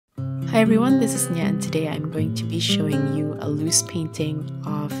Hi everyone, this is Nya and today I'm going to be showing you a loose painting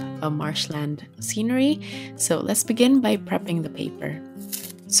of a marshland scenery. So let's begin by prepping the paper.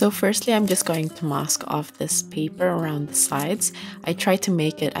 So firstly, I'm just going to mask off this paper around the sides. I try to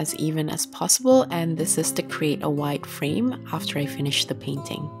make it as even as possible, and this is to create a wide frame after I finish the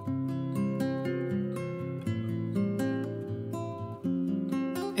painting.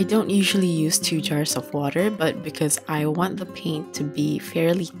 I don't usually use 2 jars of water, but because I want the paint to be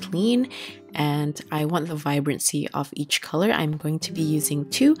fairly clean and I want the vibrancy of each color, I'm going to be using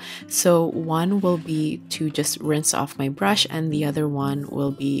 2. So one will be to just rinse off my brush and the other one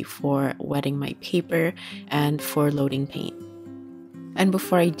will be for wetting my paper and for loading paint. And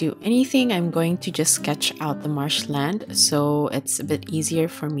before I do anything, I'm going to just sketch out the marshland so it's a bit easier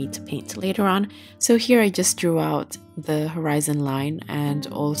for me to paint later on. So here I just drew out the horizon line and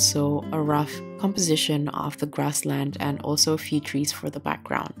also a rough composition of the grassland and also a few trees for the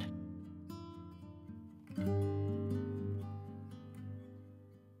background.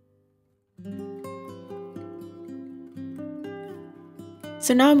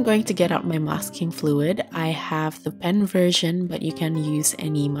 So now I'm going to get out my masking fluid. I have the pen version, but you can use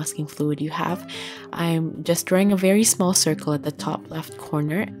any masking fluid you have. I'm just drawing a very small circle at the top left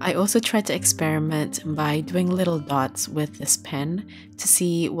corner. I also try to experiment by doing little dots with this pen to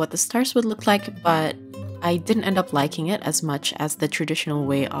see what the stars would look like, but I didn't end up liking it as much as the traditional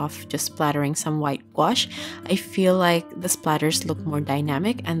way of just splattering some white gouache. I feel like the splatters look more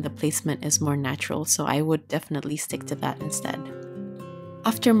dynamic and the placement is more natural, so I would definitely stick to that instead.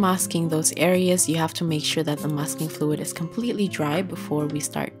 After masking those areas, you have to make sure that the masking fluid is completely dry before we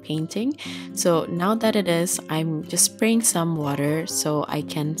start painting. So now that it is, I'm just spraying some water so I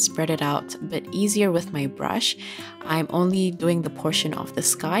can spread it out a bit easier with my brush. I'm only doing the portion of the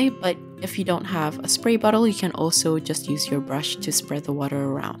sky, but if you don't have a spray bottle, you can also just use your brush to spread the water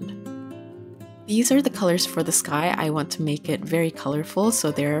around. These are the colors for the sky. I want to make it very colorful, so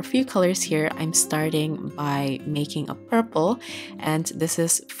there are a few colors here. I'm starting by making a purple, and this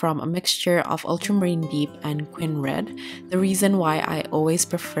is from a mixture of ultramarine deep and Quin red. The reason why I always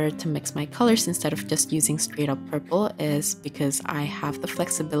prefer to mix my colors instead of just using straight up purple is because I have the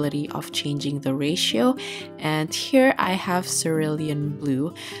flexibility of changing the ratio, and here I have cerulean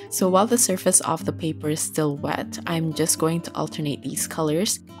blue. So while the surface of the paper is still wet, I'm just going to alternate these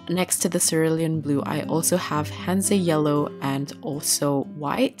colors. Next to the cerulean blue, I also have Hansa yellow and also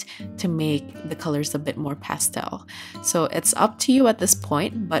white to make the colors a bit more pastel. So it's up to you at this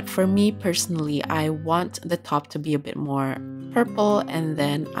point, but for me personally, I want the top to be a bit more purple, and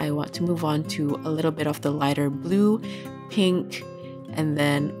then I want to move on to a little bit of the lighter blue, pink, and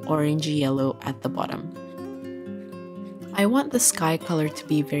then orangey yellow at the bottom. I want the sky color to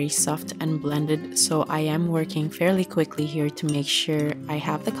be very soft and blended, so I am working fairly quickly here to make sure I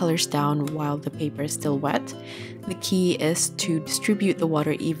have the colors down while the paper is still wet. The key is to distribute the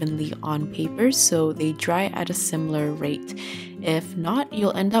water evenly on paper so they dry at a similar rate. If not,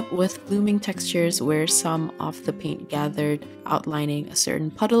 you'll end up with blooming textures where some of the paint gathered, outlining a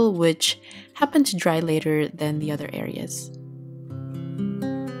certain puddle which happened to dry later than the other areas.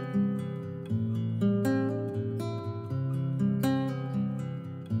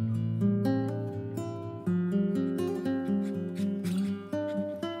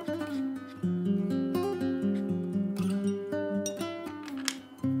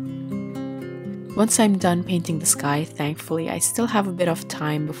 Once I'm done painting the sky, thankfully, I still have a bit of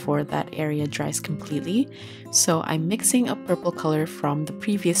time before that area dries completely. So I'm mixing a purple color from the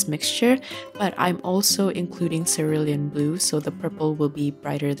previous mixture, but I'm also including cerulean blue so the purple will be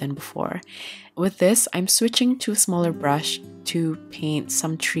brighter than before. With this, I'm switching to a smaller brush to paint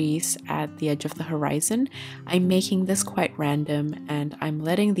some trees at the edge of the horizon. I'm making this quite random and I'm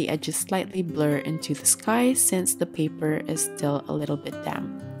letting the edges slightly blur into the sky since the paper is still a little bit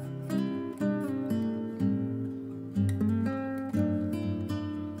damp.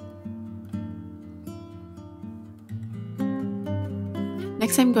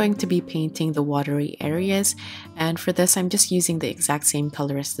 Next, I'm going to be painting the watery areas, and for this I'm just using the exact same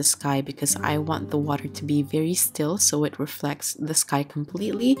color as the sky because I want the water to be very still so it reflects the sky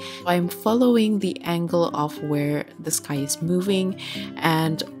completely. I'm following the angle of where the sky is moving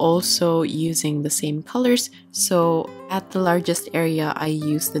and also using the same colors. So at the largest area I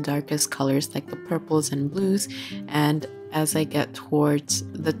use the darkest colors like the purples and blues, and as I get towards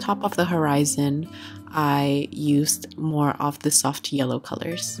the top of the horizon, I used more of the soft yellow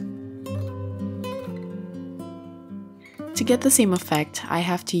colors. to get the same effect, I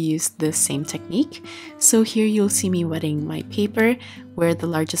have to use the same technique. So here you'll see me wetting my paper where the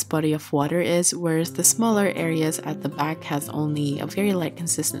largest body of water is, whereas the smaller areas at the back has only a very light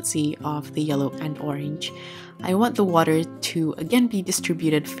consistency of the yellow and orange. I want the water to again be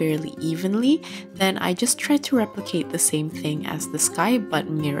distributed fairly evenly, then I just try to replicate the same thing as the sky but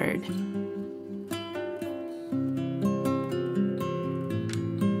mirrored.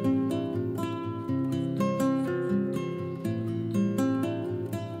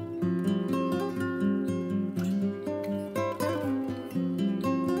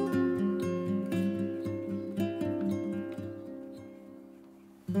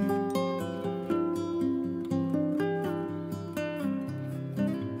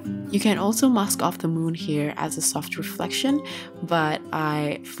 You can also mask off the moon here as a soft reflection, but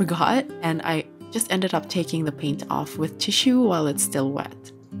I forgot and I just ended up taking the paint off with tissue while it's still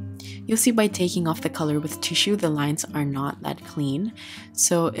wet. You'll see by taking off the color with tissue, the lines are not that clean.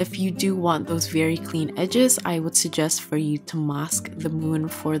 So if you do want those very clean edges, I would suggest for you to mask the moon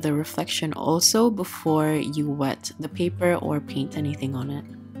for the reflection also before you wet the paper or paint anything on it.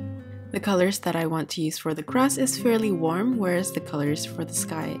 The colors that I want to use for the grass is fairly warm, whereas the colors for the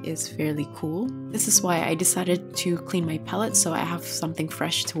sky is fairly cool. This is why I decided to clean my palette so I have something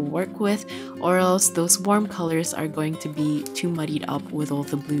fresh to work with, or else those warm colors are going to be too muddied up with all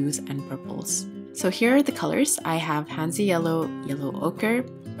the blues and purples. So here are the colors. I have Hansa yellow, yellow ochre,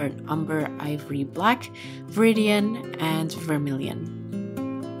 burnt umber, ivory black, viridian, and vermilion.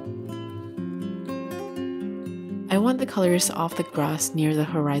 I want the colors of the grass near the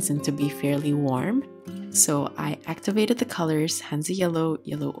horizon to be fairly warm, so I activated the colors Hansa yellow,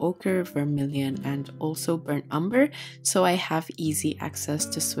 yellow ochre, vermilion, and also burnt umber, so I have easy access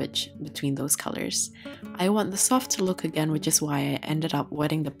to switch between those colors. I want the soft look again, which is why I ended up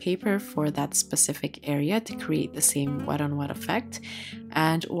wetting the paper for that specific area to create the same wet on wet effect.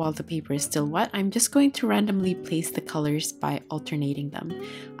 And while the paper is still wet, I'm just going to randomly place the colors by alternating them.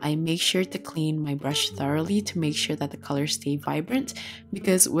 I make sure to clean my brush thoroughly to make sure that the colors stay vibrant,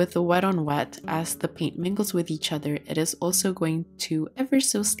 because with the wet on wet, as the paint mingles with each other, it is also going to ever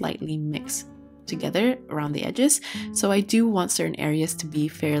so slightly mix together around the edges, so I do want certain areas to be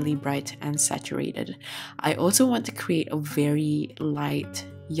fairly bright and saturated. I also want to create a very light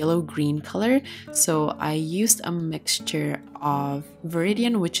yellow-green color, so I used a mixture of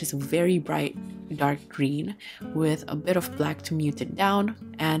viridian, which is a very bright dark green, with a bit of black to mute it down,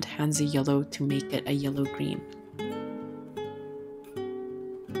 and Hansa yellow to make it a yellow-green.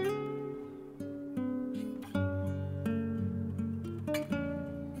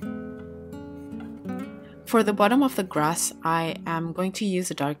 For the bottom of the grass, I am going to use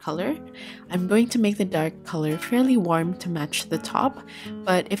a dark color. I'm going to make the dark color fairly warm to match the top,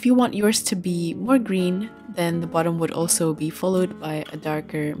 but if you want yours to be more green, then the bottom would also be followed by a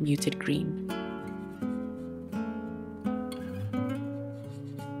darker muted green.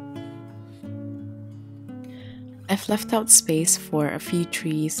 I've left out space for a few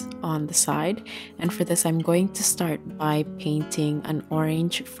trees on the side, and for this I'm going to start by painting an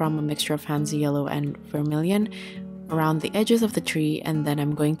orange from a mixture of Hansa yellow and vermilion around the edges of the tree, and then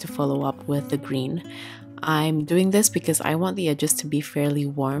I'm going to follow up with the green. I'm doing this because I want the edges to be fairly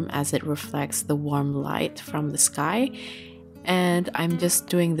warm as it reflects the warm light from the sky, and I'm just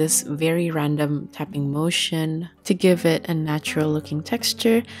doing this very random tapping motion to give it a natural looking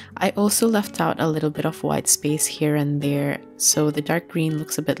texture. I also left out a little bit of white space here and there, so the dark green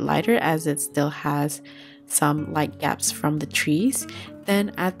looks a bit lighter as it still has some light gaps from the trees.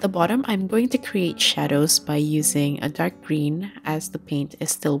 Then at the bottom, I'm going to create shadows by using a dark green as the paint is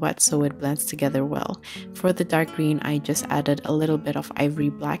still wet so it blends together well. For the dark green, I just added a little bit of ivory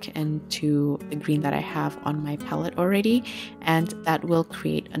black into the green that I have on my palette already, and that will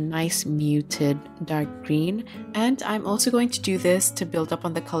create a nice muted dark green. And I'm also going to do this to build up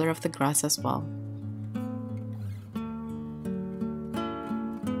on the color of the grass as well.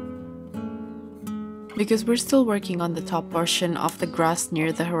 Because we're still working on the top portion of the grass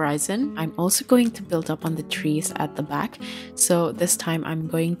near the horizon, I'm also going to build up on the trees at the back. So this time I'm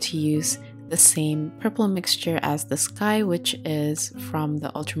going to use the same purple mixture as the sky, which is from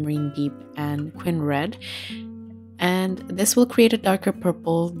the Ultramarine Deep and Quin Red. And this will create a darker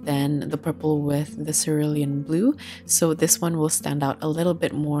purple than the purple with the cerulean blue. So this one will stand out a little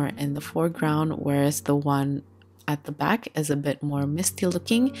bit more in the foreground, whereas the one at the back is a bit more misty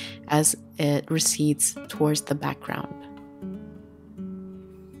looking as it recedes towards the background.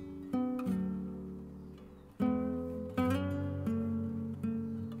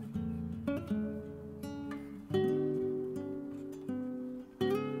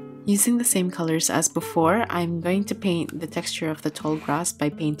 Using the same colors as before, I'm going to paint the texture of the tall grass by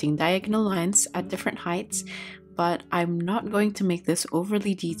painting diagonal lines at different heights, but I'm not going to make this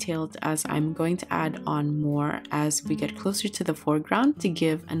overly detailed as I'm going to add on more as we get closer to the foreground to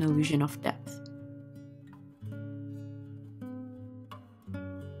give an illusion of depth.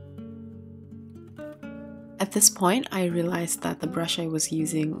 At this point, I realized that the brush I was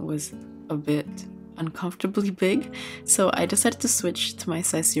using was a bit uncomfortably big, so I decided to switch to my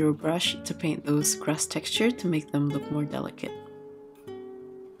size 0 brush to paint those grass texture to make them look more delicate.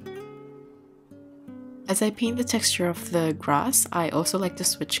 As I paint the texture of the grass, I also like to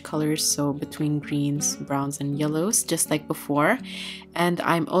switch colors, so between greens, browns, and yellows, just like before. And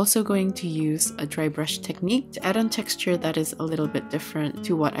I'm also going to use a dry brush technique to add on texture that is a little bit different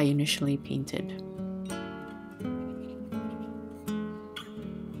to what I initially painted.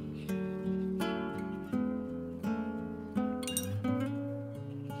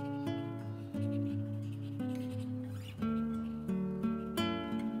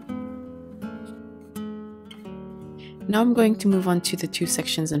 Now I'm going to move on to the two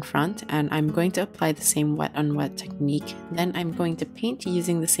sections in front, and I'm going to apply the same wet on wet technique. Then I'm going to paint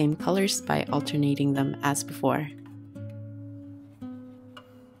using the same colors by alternating them as before.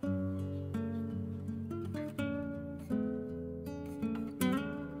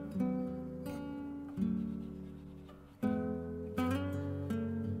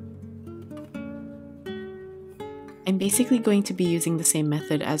 I'm basically going to be using the same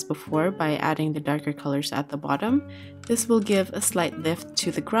method as before by adding the darker colors at the bottom. This will give a slight lift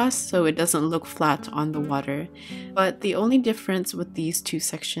to the grass so it doesn't look flat on the water. But the only difference with these two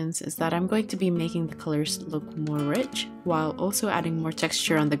sections is that I'm going to be making the colors look more rich while also adding more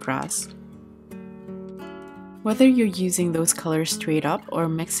texture on the grass. Whether you're using those colors straight up or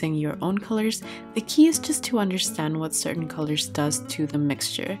mixing your own colors, the key is just to understand what certain colors does to the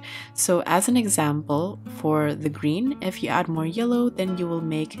mixture. So as an example, for the green, if you add more yellow, then you will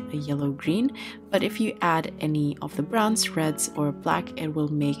make a yellow green. But if you add any of the browns, reds, or black, it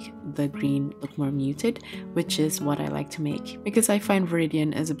will make the green look more muted, which is what I like to make because I find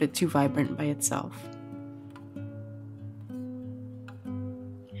Viridian is a bit too vibrant by itself.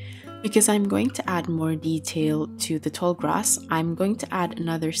 Because I'm going to add more detail to the tall grass, I'm going to add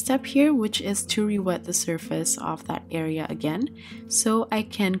another step here, which is to re-wet the surface of that area again, so I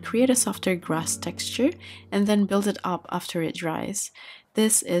can create a softer grass texture and then build it up after it dries.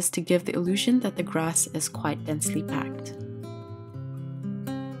 This is to give the illusion that the grass is quite densely packed.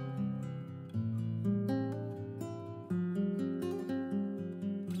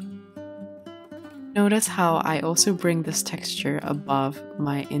 Notice how I also bring this texture above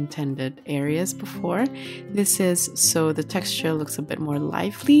my intended areas before. This is so the texture looks a bit more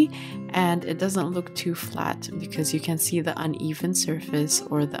lively and it doesn't look too flat because you can see the uneven surface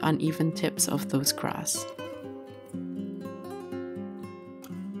or the uneven tips of those grass.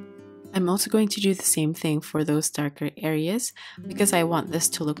 I'm also going to do the same thing for those darker areas. Because I want this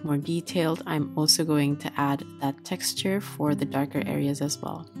to look more detailed, I'm also going to add that texture for the darker areas as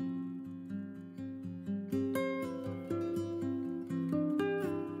well.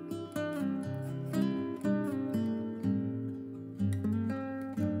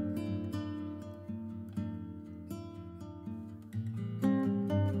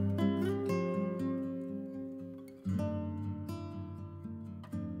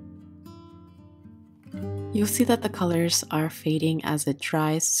 You'll see that the colors are fading as it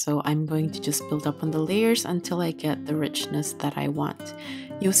dries, so I'm going to just build up on the layers until I get the richness that I want.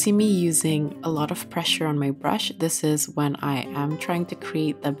 You'll see me using a lot of pressure on my brush. This is when I am trying to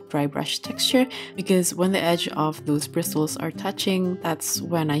create the dry brush texture, because when the edge of those bristles are touching, that's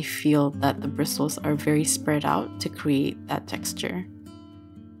when I feel that the bristles are very spread out to create that texture.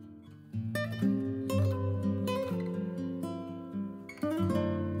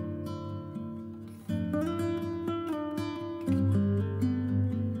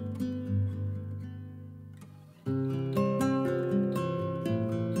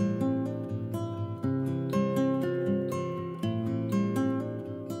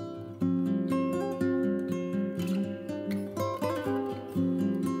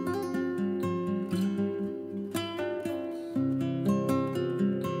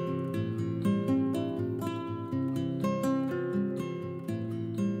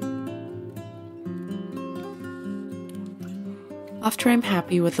 After I'm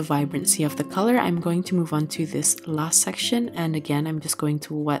happy with the vibrancy of the color, I'm going to move on to this last section, and again I'm just going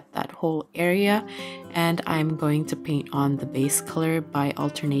to wet that whole area and I'm going to paint on the base color by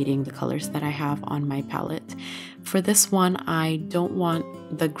alternating the colors that I have on my palette. For this one, I don't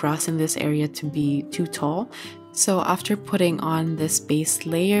want the grass in this area to be too tall So after putting on this base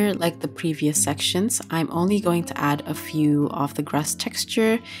layer like the previous sections, I'm only going to add a few of the grass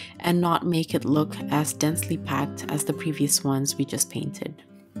texture and not make it look as densely packed as the previous ones we just painted.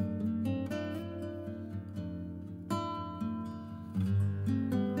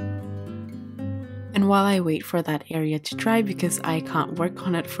 And while I wait for that area to dry because I can't work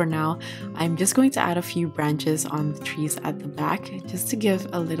on it for now, I'm just going to add a few branches on the trees at the back just to give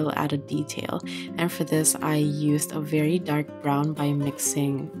a little added detail. And for this, I used a very dark brown by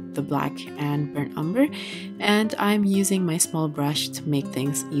mixing the black and burnt umber, and I'm using my small brush to make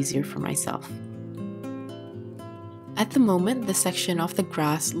things easier for myself. At the moment, the section of the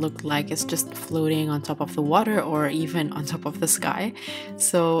grass looked like it's just floating on top of the water or even on top of the sky.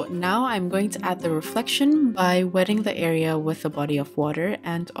 So now I'm going to add the reflection by wetting the area with a body of water,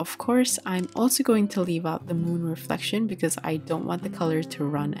 and of course I'm also going to leave out the moon reflection because I don't want the color to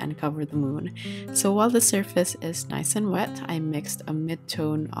run and cover the moon. So while the surface is nice and wet, I mixed a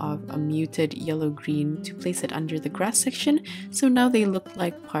mid-tone of a muted yellow-green to place it under the grass section, so now they look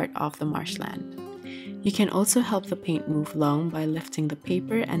like part of the marshland. You can also help the paint move along by lifting the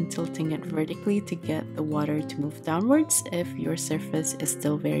paper and tilting it vertically to get the water to move downwards if your surface is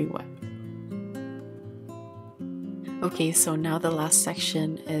still very wet. Okay, so now the last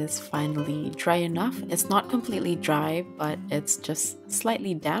section is finally dry enough. It's not completely dry, but it's just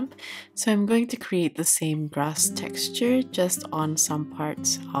slightly damp. So I'm going to create the same grass texture just on some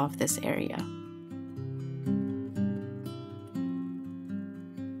parts of this area.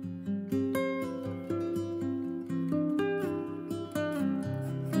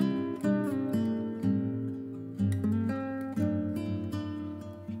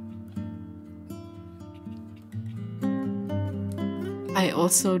 I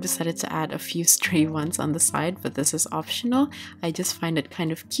also decided to add a few stray ones on the side, but this is optional. I just find it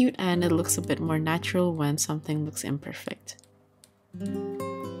kind of cute and it looks a bit more natural when something looks imperfect.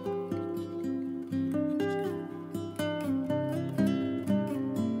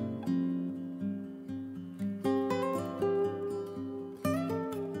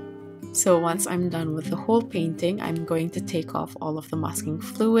 So once I'm done with the whole painting, I'm going to take off all of the masking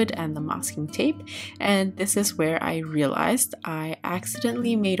fluid and the masking tape, and this is where I realized I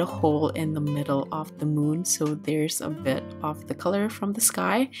accidentally made a hole in the middle of the moon, so there's a bit of the color from the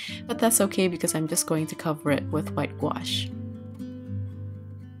sky, but that's okay because I'm just going to cover it with white gouache.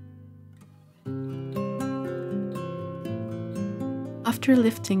 After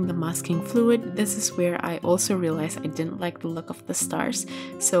lifting the masking fluid, this is where I also realized I didn't like the look of the stars,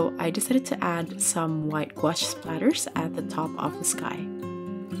 so I decided to add some white gouache splatters at the top of the sky.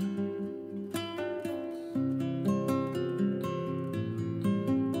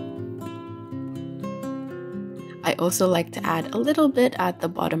 I also like to add a little bit at the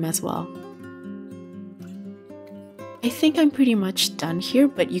bottom as well. I think I'm pretty much done here,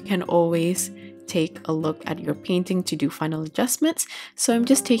 but you can always take a look at your painting to do final adjustments, so I'm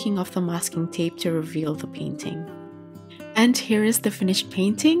just taking off the masking tape to reveal the painting. And here is the finished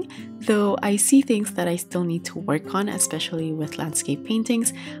painting. Though I see things that I still need to work on, especially with landscape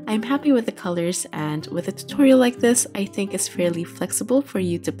paintings, I'm happy with the colors, and with a tutorial like this, I think it's fairly flexible for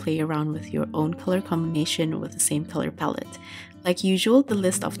you to play around with your own color combination with the same color palette. Like usual, the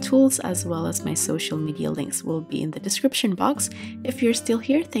list of tools as well as my social media links will be in the description box. If you're still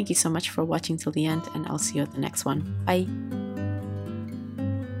here, thank you so much for watching till the end, and I'll see you at the next one. Bye!